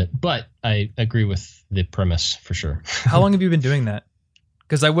a little bit, but I agree with the premise for sure. How long have you been doing that?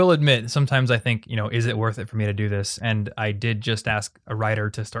 Because I will admit, sometimes I think, is it worth it for me to do this? And I did just ask a writer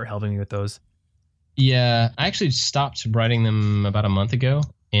to start helping me with those. Yeah, I actually stopped writing them about a month ago.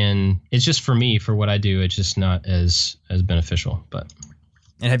 And it's just for me, for what I do, it's just not as beneficial.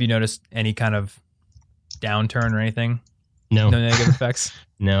 And have you noticed any kind of downturn or anything? No. No negative effects?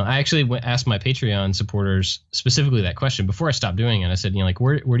 No. I actually asked my Patreon supporters specifically that question before I stopped doing it. I said,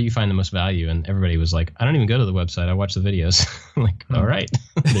 where do you find the most value? And everybody was like, I don't even go to the website. I watch the videos. I'm like, all right.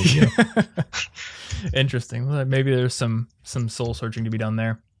 There you go. Interesting. Well, maybe there's some soul searching to be done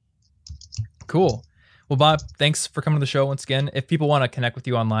there. Cool. Well, Bob, thanks for coming to the show once again. If people want to connect with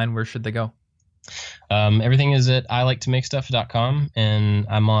you online, where should they go? Everything is at iliketomakestuff.com, and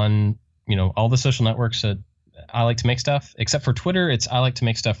I'm on, all the social networks at I Like to Make Stuff, except for Twitter. It's I Like to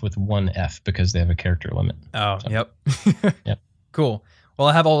Make Stuff with one F because they have a character limit. Oh, so, yep. Yep. Cool. Well,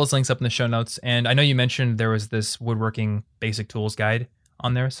 I have all those links up in the show notes, and I know you mentioned there was this woodworking basic tools guide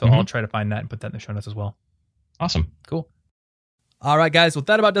on there, so I'll try to find that and put that in the show notes as well. Awesome. Cool. All right, guys. Well,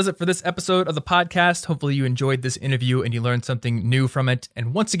 that about does it for this episode of the podcast. Hopefully you enjoyed this interview and you learned something new from it.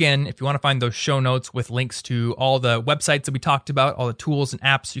 And once again, if you want to find those show notes with links to all the websites that we talked about, all the tools and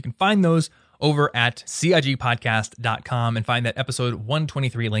apps, you can find those over at cigpodcast.com and find that episode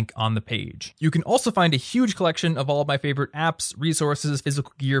 123 link on the page. You can also find a huge collection of all of my favorite apps, resources,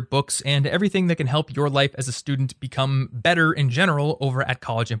 physical gear, books, and everything that can help your life as a student become better in general over at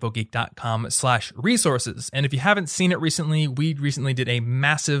collegeinfogeek.com/resources. And if you haven't seen it recently, we recently did a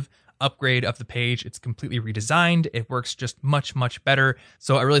massive upgrade of the page. It's completely redesigned. It works just much, much better.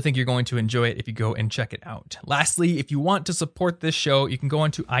 So I really think you're going to enjoy it if you go and check it out. Lastly, if you want to support this show, you can go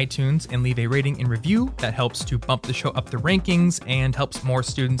onto iTunes and leave a rating and review. That helps to bump the show up the rankings and helps more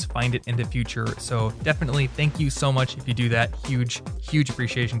students find it in the future. So definitely thank you so much if you do that. Huge, huge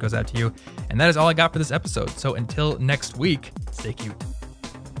appreciation goes out to you. And that is all I got for this episode. So until next week, stay cute.